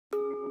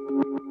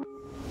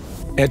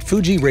At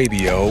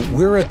Fujirebio,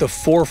 we're at the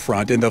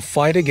forefront in the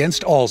fight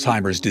against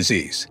Alzheimer's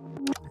disease.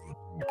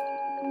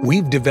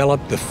 We've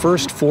developed the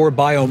first 4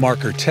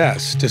 biomarker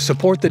tests to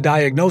support the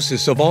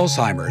diagnosis of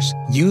Alzheimer's,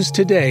 used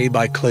today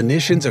by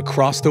clinicians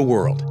across the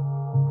world.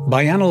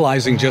 By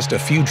analyzing just a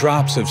few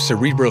drops of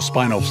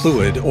cerebrospinal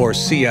fluid, or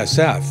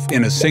CSF,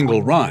 in a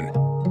single run,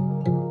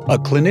 a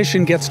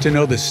clinician gets to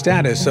know the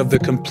status of the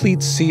complete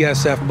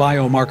CSF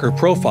biomarker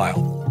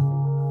profile,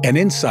 an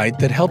insight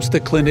that helps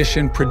the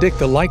clinician predict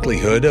the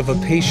likelihood of a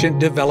patient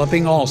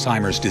developing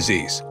Alzheimer's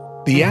disease.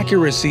 The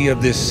accuracy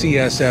of this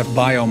CSF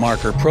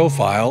biomarker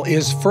profile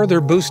is further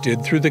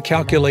boosted through the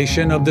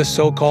calculation of the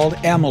so-called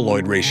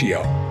amyloid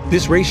ratio.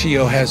 This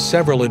ratio has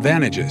several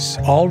advantages,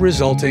 all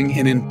resulting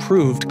in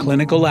improved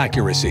clinical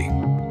accuracy.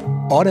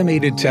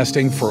 Automated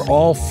testing for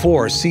all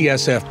 4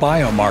 CSF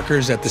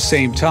biomarkers at the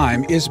same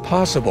time is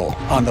possible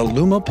on the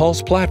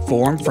LumaPulse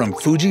platform from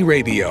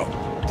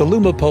Fujirebio. The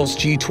LumaPulse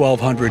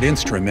G1200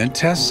 instrument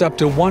tests up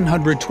to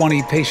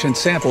 120 patient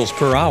samples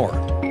per hour,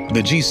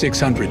 the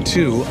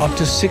G602 up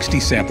to 60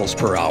 samples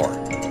per hour.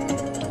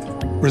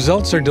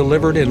 Results are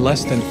delivered in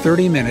less than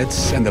 30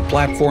 minutes, and the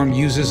platform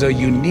uses a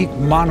unique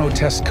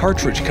monotest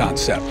cartridge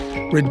concept,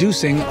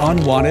 reducing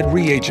unwanted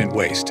reagent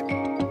waste.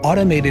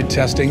 Automated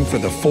testing for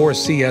the 4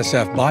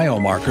 CSF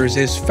biomarkers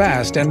is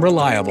fast and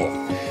reliable.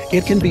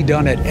 It can be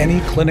done at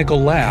any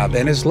clinical lab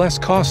and is less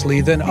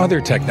costly than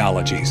other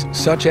technologies,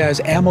 such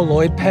as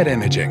amyloid PET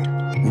imaging.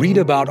 Read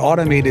about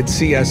automated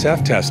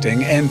CSF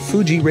testing and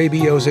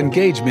Fujirebio's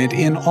engagement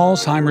in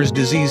Alzheimer's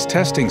disease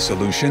testing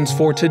solutions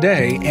for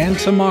today and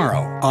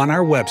tomorrow on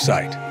our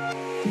website.